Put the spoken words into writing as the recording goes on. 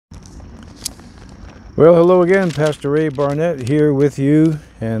Well, hello again, Pastor Ray Barnett here with you,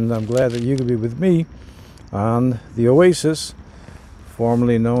 and I'm glad that you could be with me on the Oasis,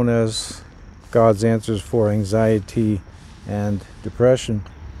 formerly known as God's Answers for Anxiety and Depression.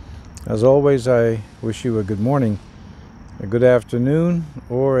 As always, I wish you a good morning, a good afternoon,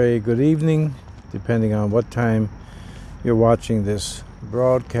 or a good evening, depending on what time you're watching this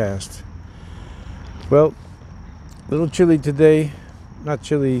broadcast. Well, a little chilly today, not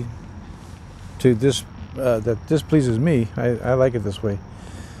chilly to this that displeases me. I like it this way,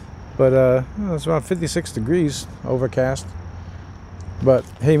 but it's around 56 degrees, overcast. But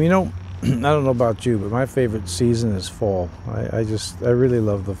hey, I don't know about you, but my favorite season is fall. I really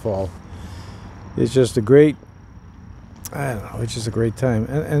love the fall. It's just a great, I don't know, it's just a great time.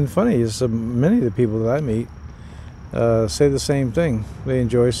 And funny is, many of the people that I meet say the same thing. They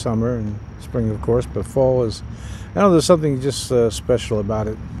enjoy summer and spring, of course, but fall is, I know there's something just special about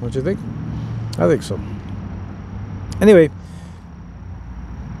it. Don't you think? I think so. Anyway,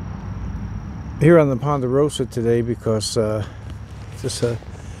 here on the Ponderosa today, because how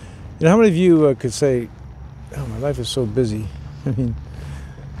many of you could say, "Oh, my life is so busy." I mean,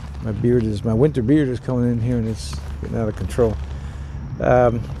 my winter beard is coming in here, and it's getting out of control.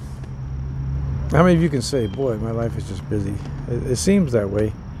 How many of you can say, "Boy, my life is just busy"? It seems that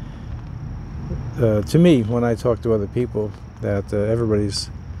way to me when I talk to other people. That everybody's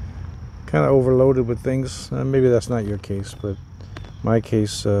kind of overloaded with things. Maybe that's not your case, but my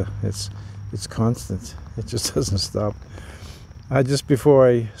case, it's constant. It just doesn't stop. Just before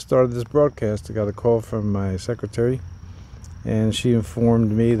I started this broadcast, I got a call from my secretary, and she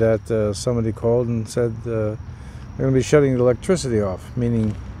informed me that somebody called and said they're going to be shutting the electricity off,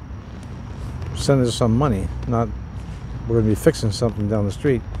 meaning sending us some money, not we're going to be fixing something down the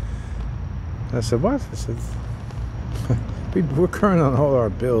street. I said, what? I said, we're current on all our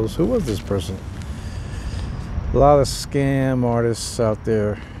bills. Who was this person? A lot of scam artists out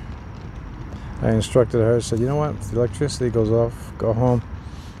there. I instructed her. I said, you know what? If the electricity goes off, go home.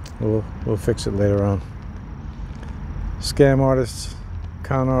 We'll fix it later on. Scam artists,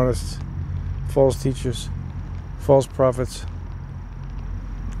 con artists, false teachers, false prophets,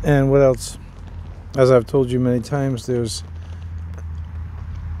 and what else? As I've told you many times,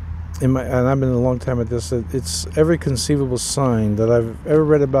 and I've been a long time at this, it's every conceivable sign that I've ever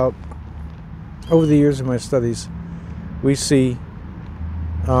read about over the years in my studies. We see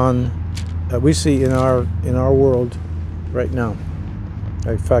in our world right now.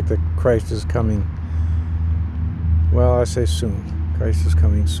 The fact that Christ is coming. Well, I say soon. Christ is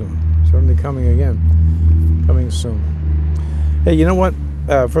coming soon. Certainly coming again. Coming soon. Hey, you know what?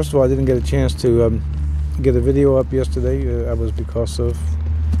 First of all, I didn't get a chance to get a video up yesterday. That was because of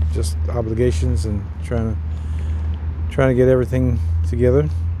just obligations and trying to get everything together.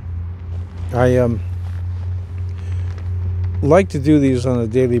 I like to do these on a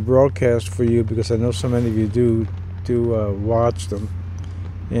daily broadcast for you because I know so many of you do watch them,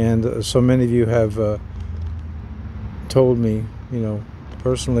 and so many of you have told me,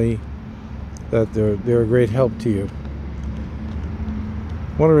 personally, that they're a great help to you.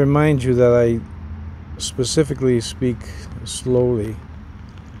 I want to remind you that I specifically speak slowly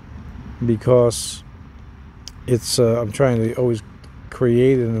because it's I'm trying to always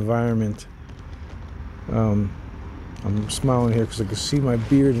create an environment. I'm smiling here because I can see my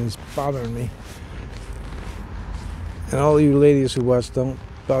beard and it's bothering me. And all you ladies who watch, don't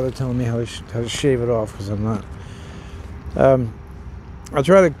bother telling me how to shave it off, because I'm not. I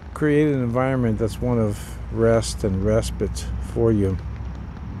try to create an environment that's one of rest and respite for you.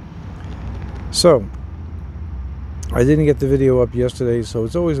 So, I didn't get the video up yesterday, so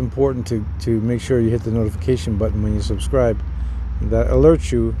it's always important to make sure you hit the notification button when you subscribe. That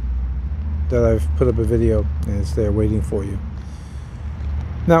alerts you that I've put up a video and it's there waiting for you.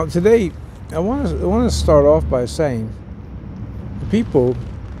 Now today, I want to start off by saying, people,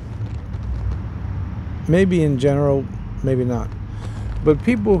 maybe in general, maybe not, but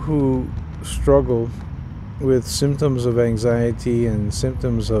people who struggle with symptoms of anxiety and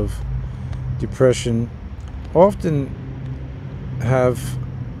symptoms of depression often have,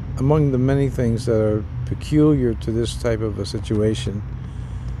 among the many things that are peculiar to this type of a situation,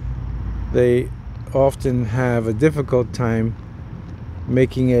 they often have a difficult time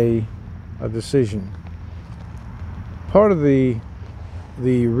making a decision. Part of the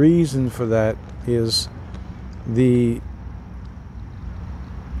reason for that is the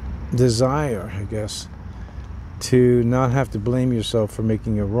desire, I guess, to not have to blame yourself for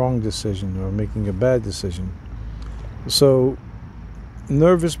making a wrong decision or making a bad decision. So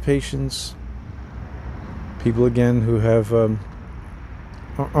nervous patients, people again who have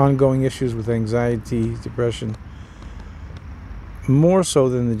ongoing issues with anxiety, depression, more so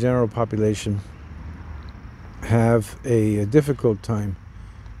than the general population, have a difficult time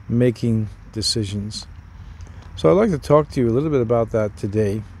making decisions. So I'd like to talk to you a little bit about that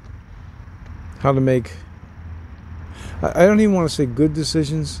today. How to make, I don't even want to say good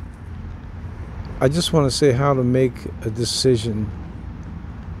decisions. I just want to say how to make a decision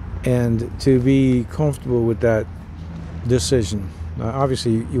and to be comfortable with that decision.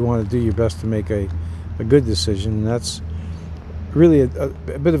 Obviously, you want to do your best to make a good decision. And that's really a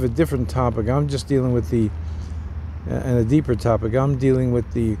bit of a different topic. I'm just dealing with and a deeper topic. I'm dealing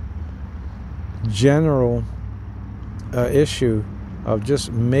with the general issue of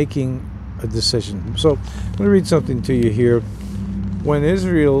just making a decision. So I'm going to read something to you here. When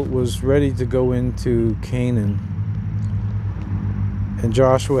Israel was ready to go into Canaan, and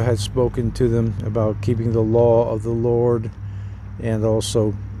Joshua had spoken to them about keeping the law of the Lord and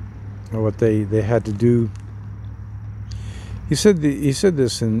also what they had to do, he said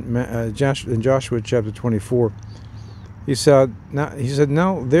this in Joshua chapter 24. He said,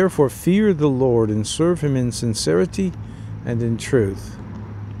 now therefore fear the Lord and serve him in sincerity and in truth,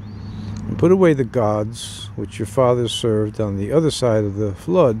 and put away the gods which your fathers served on the other side of the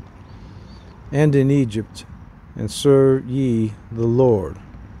flood and in Egypt, and serve ye the Lord.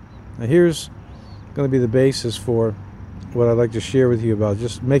 Now here's going to be the basis for what I'd like to share with you about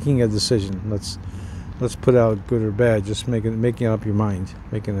just making a decision. Let's put out good or bad, just making up your mind,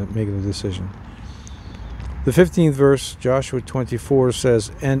 making a decision. The 15th verse, Joshua 24,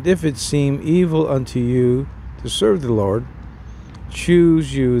 says, and if it seem evil unto you to serve the Lord,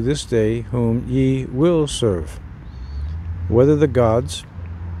 choose you this day whom ye will serve, whether the gods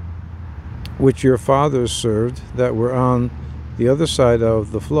which your fathers served that were on the other side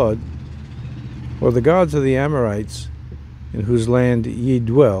of the flood, or the gods of the Amorites in whose land ye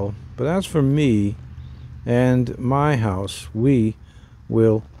dwell. But as for me and my house, we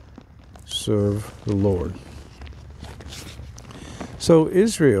will serve the Lord. So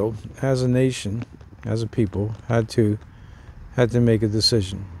Israel, as a nation, as a people, had to make a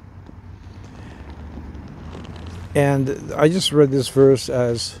decision. And I just read this verse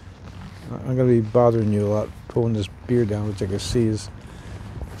as, I'm going to be bothering you a lot, pulling this beard down, which I can see is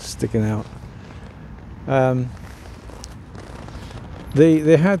sticking out.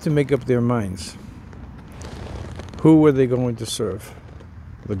 They had to make up their minds. Who were they going to serve?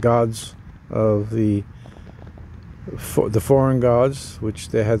 The gods of the foreign gods, which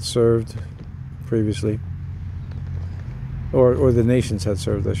they had served previously, or the nations had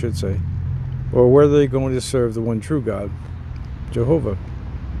served, I should say, or were they going to serve the one true God, Jehovah?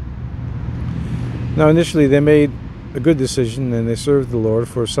 Now, initially, they made a good decision and they served the Lord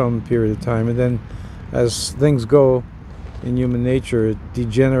for some period of time, and then, as things go in human nature, it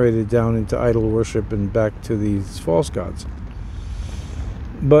degenerated down into idol worship and back to these false gods.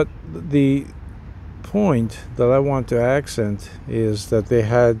 But the point that I want to accent is that they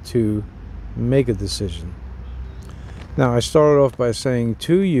had to make a decision. Now, I started off by saying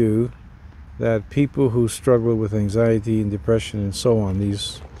to you that people who struggle with anxiety and depression and so on,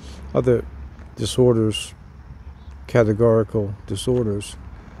 these other disorders, categorical disorders,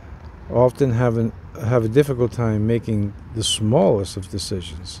 often have a difficult time making the smallest of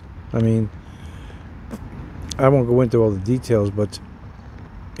decisions. I mean, I won't go into all the details, but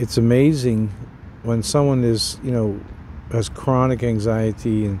it's amazing when someone has chronic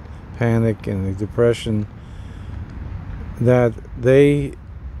anxiety and panic and depression, that they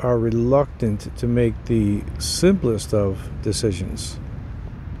are reluctant to make the simplest of decisions,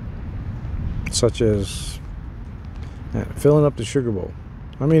 such as filling up the sugar bowl.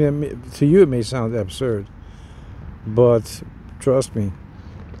 I mean, to you it may sound absurd, but trust me,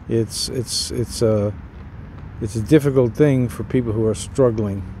 it's a difficult thing for people who are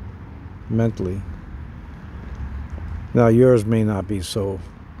struggling mentally. Now, yours may not be so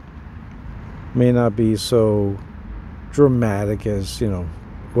dramatic as,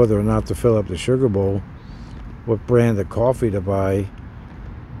 whether or not to fill up the sugar bowl, what brand of coffee to buy,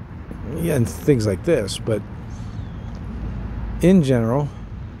 and things like this. But in general,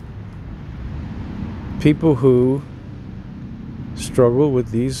 people who struggle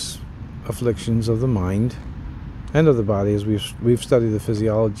with these afflictions of the mind and of the body, as we've studied the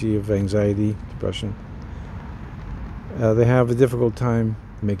physiology of anxiety, depression, they have a difficult time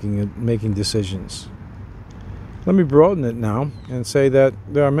making decisions. Let me broaden it now and say that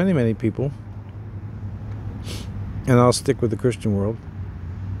there are many, many people, and I'll stick with the Christian world,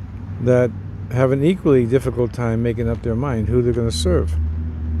 that have an equally difficult time making up their mind who they're going to serve,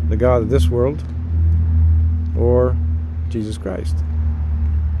 the God of this world or Jesus Christ.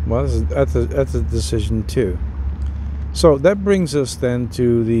 Well, that's a decision too. So that brings us then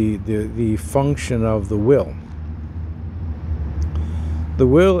to the function of the will. The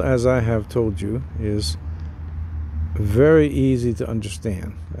will, as I have told you, is very easy to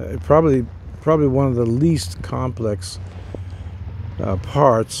understand. Probably one of the least complex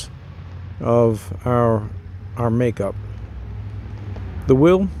parts of our makeup. The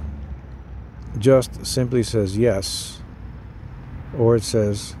will just simply says yes, or it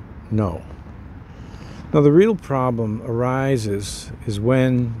says no. Now, the real problem arises is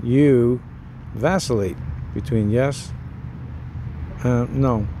when you vacillate between yes,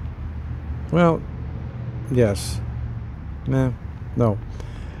 no. Well, yes, nah, no.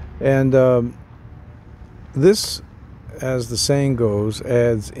 And this, as the saying goes,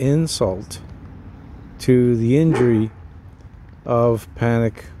 adds insult to the injury of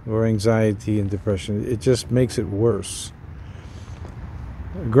panic or anxiety and depression. It just makes it worse.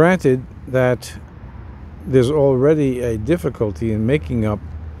 Granted that there's already a difficulty in making up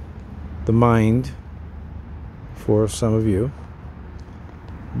the mind for some of you,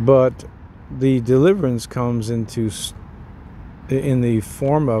 but the deliverance comes in the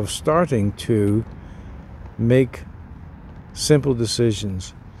form of starting to make simple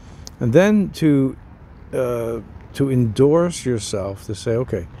decisions, and then to endorse yourself, to say,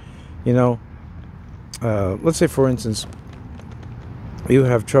 okay, let's say, for instance, you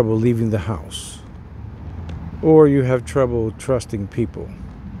have trouble leaving the house, or you have trouble trusting people,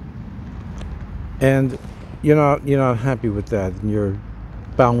 and you're not happy with that, and you're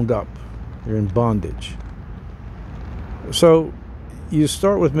bound up, you're in bondage. So you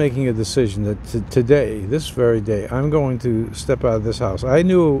start with making a decision that today, this very day, I'm going to step out of this house. I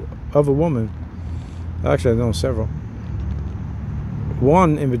knew of a woman, actually I know several.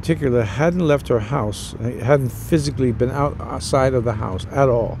 One in particular hadn't left her house, hadn't physically been outside of the house at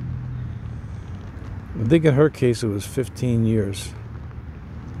all. I think in her case it was 15 years.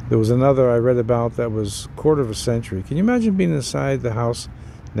 There was another I read about that was a quarter of a century. Can you imagine being inside the house,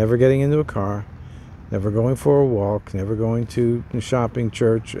 never getting into a car, never going for a walk, never going to shopping,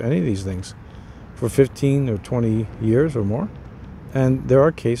 church, any of these things for 15 or 20 years or more? And there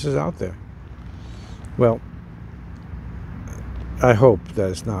are cases out there. Well, I hope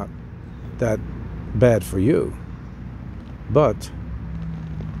that it's not that bad for you. But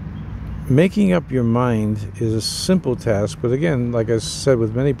making up your mind is a simple task, but again, like I said,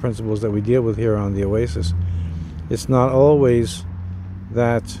 with many principles that we deal with here on the Oasis, it's not always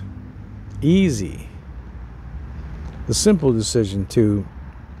that easy. The simple decision to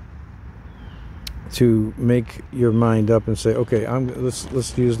make your mind up and say, okay,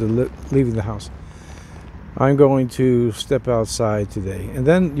 let's use leaving the house. I'm going to step outside today, and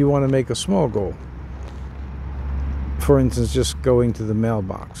then you want to make a small goal. For instance, just going to the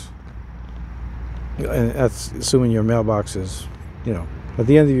mailbox. And that's assuming your mailbox is, at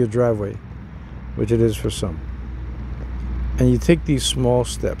the end of your driveway, which it is for some. And you take these small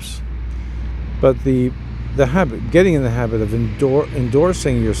steps. But the habit, getting in the habit of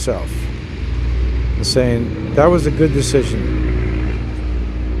endorsing yourself and saying, that was a good decision.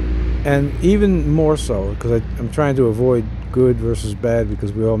 And even more so, because I'm trying to avoid good versus bad,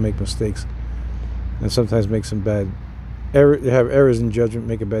 because we all make mistakes. And sometimes make some have errors in judgment,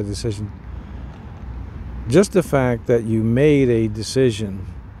 make a bad decision. Just the fact that you made a decision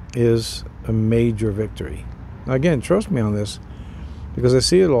is a major victory. Now again, trust me on this, because I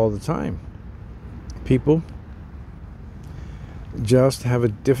see it all the time. People just have a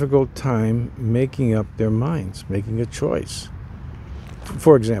difficult time making up their minds, making a choice.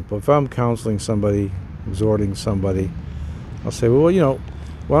 For example, if I'm counseling somebody, exhorting somebody, I'll say, well,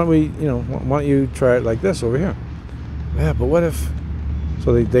 why don't you try it like this over here? Yeah, but what if?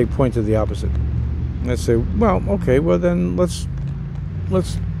 So they point to the opposite. And I say, well, okay, well then let's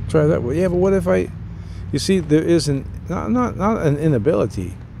try that way. Yeah, but what if you see, there is not an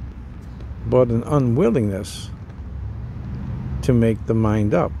inability, but an unwillingness to make the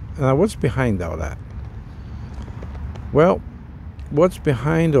mind up. Now, what's behind all that? Well, what's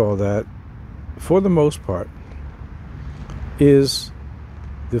behind all that, for the most part, is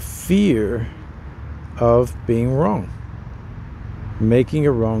the fear of being wrong, making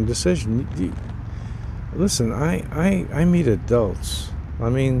a wrong decision. Listen, I meet adults. I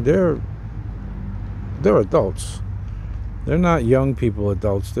mean, they're adults. They're not young people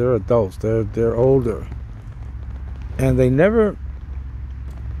adults. They're adults. They're older, and they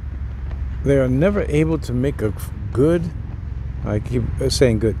are never able to make a good. I keep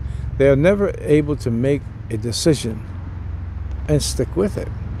saying good. They are never able to make a decision and stick with it.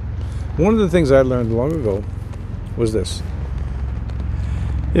 One of the things I learned long ago was this.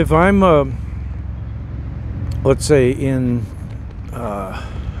 If I'm, let's say, in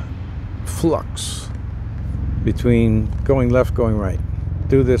flux between going left, going right,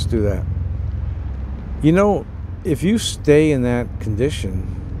 do this, do that. You know, if you stay in that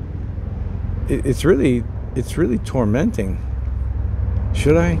condition, it's really tormenting.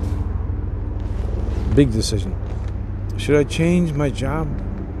 Should I? Big decision. Should I change my job?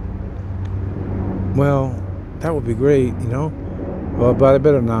 Well, that would be great, you know. Well, but I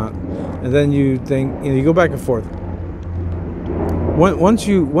better not. And then you think, you go back and forth.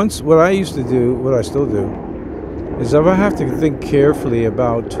 Once what I used to do, what I still do, is if I have to think carefully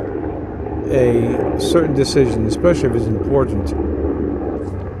about a certain decision, especially if it's important,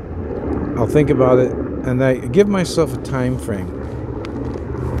 I'll think about it and I give myself a time frame.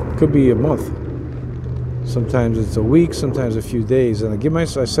 Could be a month. Sometimes it's a week, sometimes a few days, and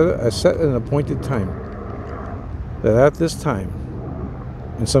I set an appointed time. That at this time,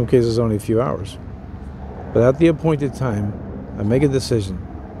 in some cases only a few hours, but at the appointed time, I make a decision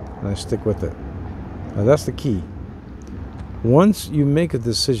and I stick with it. Now that's the key. Once you make a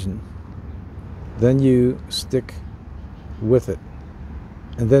decision, then you stick with it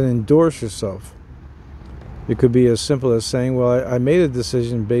and then endorse yourself. It could be as simple as saying, well, I made a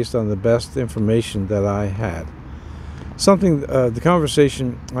decision based on the best information that I had. The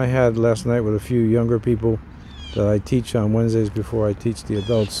conversation I had last night with a few younger people that I teach on Wednesdays before I teach the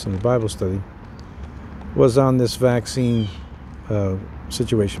adults in the Bible study was on this vaccine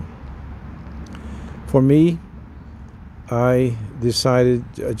situation. For me, I decided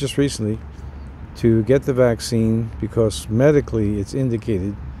just recently to get the vaccine because medically it's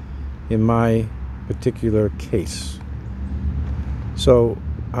indicated in my particular case. So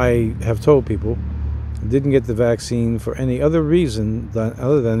I have told people I didn't get the vaccine for any other reason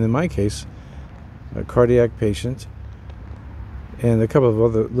other than, in my case, a cardiac patient and a couple of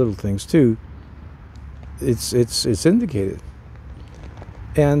other little things too. It's indicated.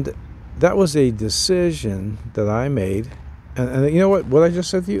 And that was a decision that I made. And you know what I just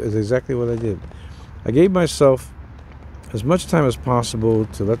said to you is exactly what I did. I gave myself as much time as possible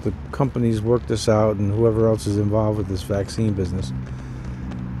to let the companies work this out and whoever else is involved with this vaccine business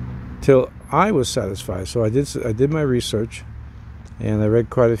till I was satisfied. So I did my research and I read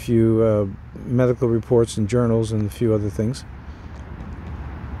quite a few medical reports and journals and a few other things.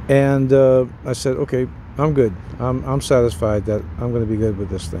 And I said, okay, I'm good. I'm satisfied that I'm going to be good with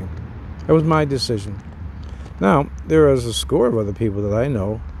this thing. That was my decision. Now, there is a score of other people that I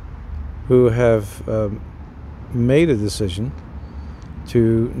know who have made a decision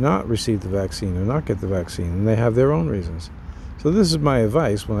to not receive the vaccine or not get the vaccine, and they have their own reasons. So this is my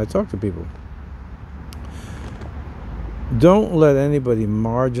advice when I talk to people. Don't let anybody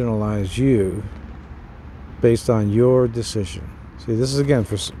marginalize you based on your decision. See, this is, again,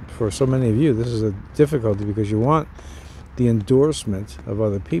 for so many of you, this is a difficulty because you want the endorsement of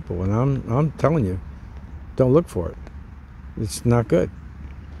other people, and I'm telling you, don't look for it. It's not good.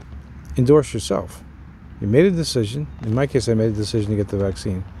 Endorse yourself. You made a decision. In my case, I made a decision to get the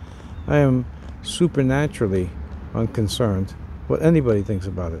vaccine. I am supernaturally unconcerned what anybody thinks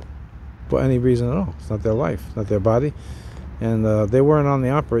about it for any reason at all. It's not their life, not their body. And they weren't on the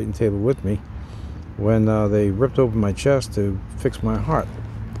operating table with me when they ripped open my chest to fix my heart.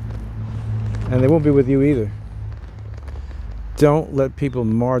 And they won't be with you either. Don't let people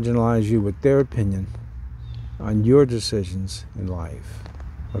marginalize you with their opinion on your decisions in life.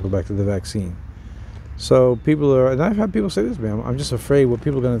 I'll go back to the vaccine. So people are, and I've had people say this to me, I'm just afraid what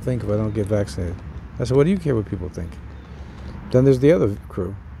people are going to think if I don't get vaccinated. I said, what do you care what people think? Then there's the other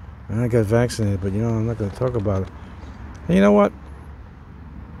crew. I got vaccinated, but I'm not going to talk about it. And you know what?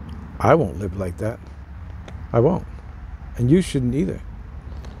 I won't live like that. I won't. And you shouldn't either.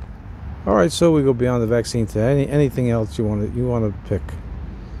 All right, so we go beyond the vaccine to anything else you want to pick.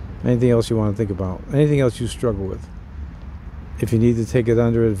 Anything else you want to think about. Anything else you struggle with. If you need to take it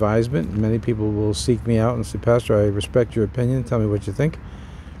under advisement, many people will seek me out and say, Pastor, I respect your opinion. Tell me what you think.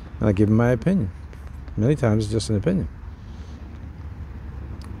 And I give them my opinion. Many times it's just an opinion.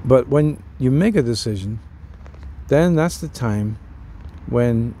 But when you make a decision, then that's the time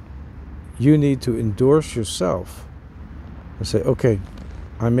when you need to endorse yourself and say, okay,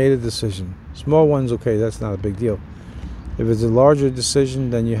 I made a decision. Small ones, okay, that's not a big deal. If it's a larger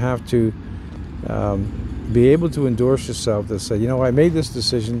decision, then you have to be able to endorse yourself that say, I made this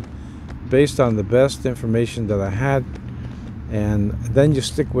decision based on the best information that I had, and then you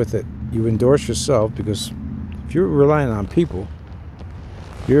stick with it. You endorse yourself, because if you're relying on people,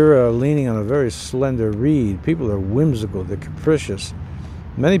 you're leaning on a very slender reed. People are whimsical, they're capricious.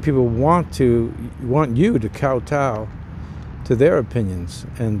 Many people want you to kowtow to to their opinions,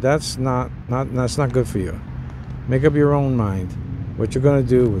 and that's not good for you. Make up your own mind what you're going to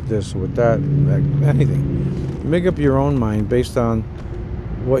do with this, with that, anything. Make up your own mind based on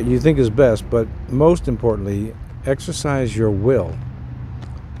what you think is best, but most importantly, exercise your will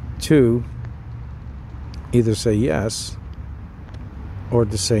to either say yes or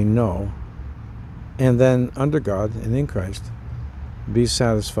to say no, and then under God and in Christ, be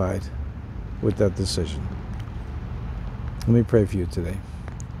satisfied with that decision. Let me pray for you today.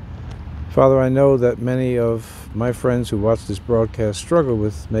 Father, I know that many of my friends who watch this broadcast struggle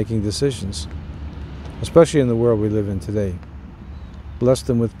with making decisions, especially in the world we live in today. Bless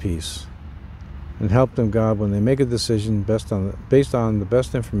them with peace and help them, God, when they make a decision based on the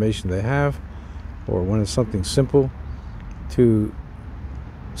best information they have, or when it's something simple, to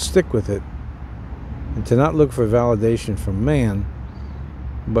stick with it and to not look for validation from man,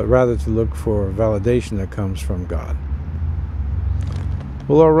 but rather to look for validation that comes from God.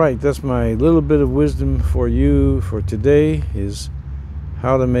 Well, all right, that's my little bit of wisdom for you for today, is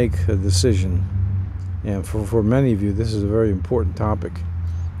how to make a decision. And for many of you, this is a very important topic.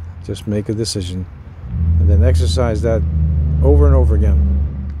 Just make a decision and then exercise that over and over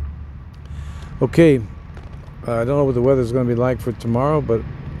again. Okay, I don't know what the weather's going to be like for tomorrow, but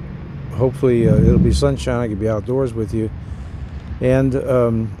hopefully it'll be sunshine. I can be outdoors with you. And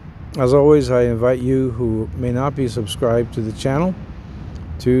as always, I invite you who may not be subscribed to the channel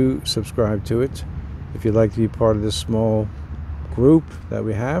to subscribe to it. If you'd like to be part of this small group that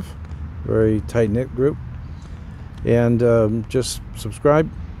we have, very tight-knit group, and just subscribe.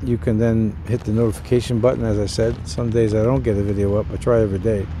 You can then hit the notification button. As I said, some days I don't get a video up. I try every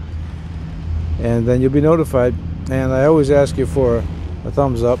day, and then you'll be notified. And I always ask you for a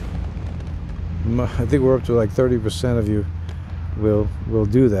thumbs up. I think we're up to like 30% of you will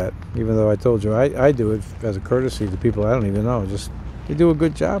do that, even though I told you I do it as a courtesy to people I don't even know. Just, you do a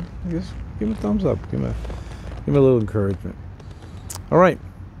good job, just give me a thumbs up, give me a little encouragement. All right,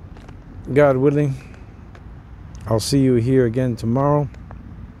 God willing, I'll see you here again tomorrow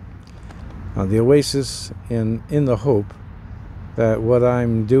on the Oasis, and in the hope that what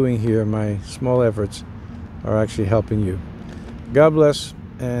I'm doing here, my small efforts, are actually helping you. God bless,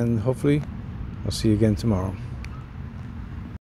 and hopefully I'll see you again tomorrow.